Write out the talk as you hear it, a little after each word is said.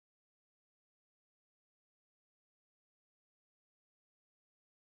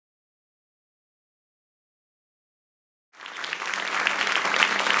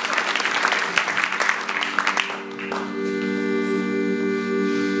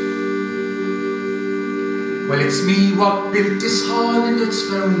Well, it's me what built this hall and its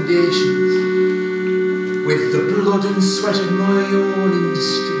foundations with the blood and sweat of my own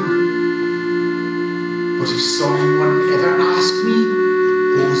industry. But if someone ever asked me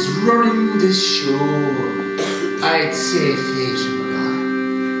who's running this show, I'd say Fate McGar.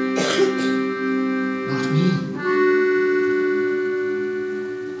 Not me.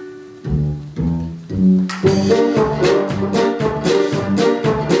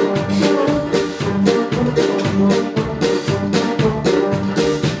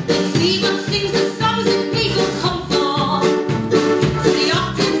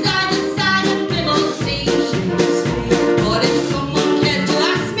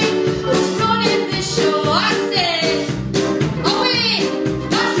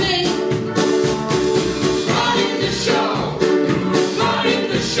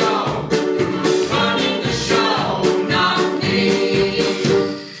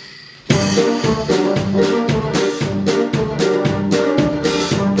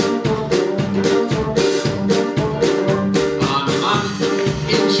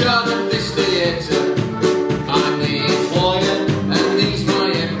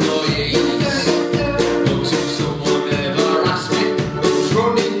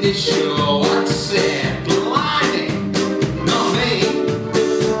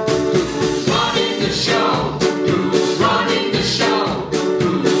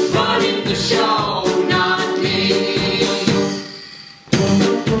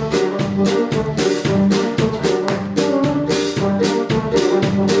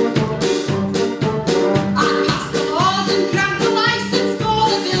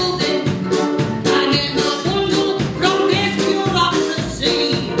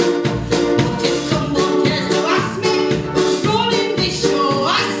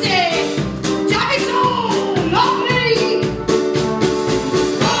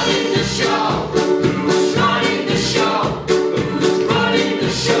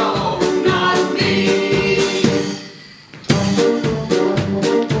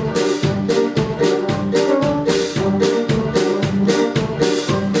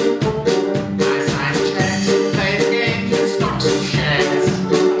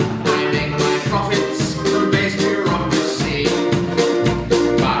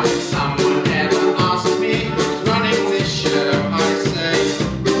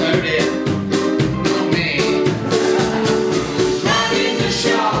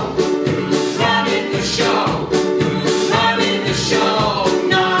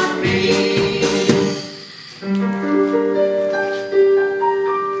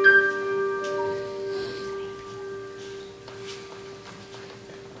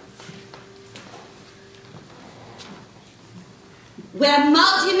 We're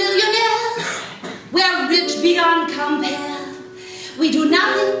multi-millionaires, we're rich beyond compare. We do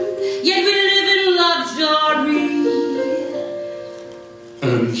nothing, yet we live in luxury.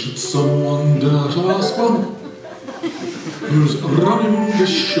 And should someone dare to ask one who's running the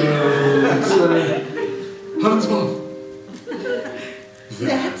show, I'd say, hands up.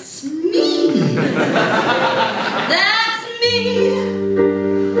 That's me. That's me.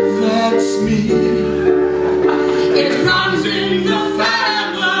 That's me. It runs in the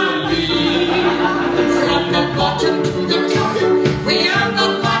family. From the bottom to the top, we are the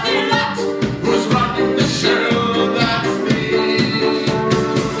body lot. Who's running the show? That's me.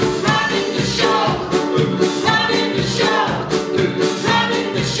 Running the show. Running the show. Running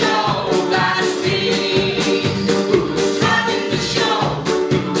the show. That's me. Running the show.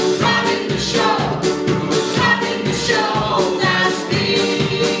 Running the show. Running the show. That's me.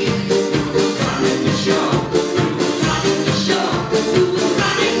 Running the show. Running the show.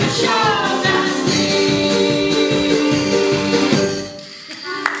 Running the show. That's me.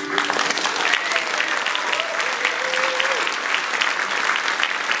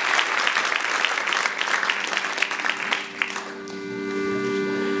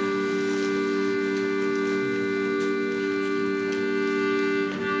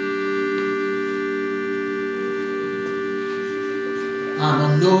 I'm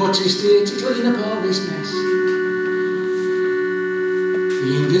unnoticed here to clean up all this mess. The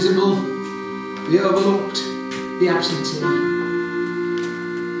invisible, the overlooked, the absentee.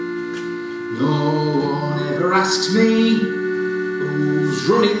 No one ever asks me who's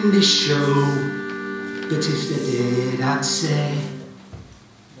running this show, but if they did, I'd say,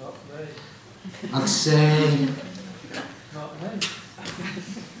 Not me.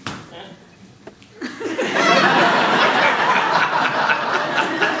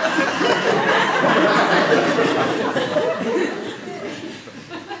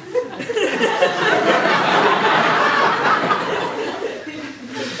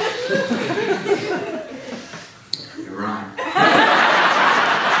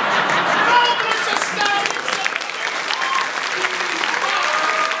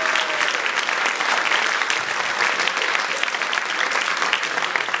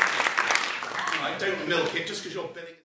 kid just because you're Billy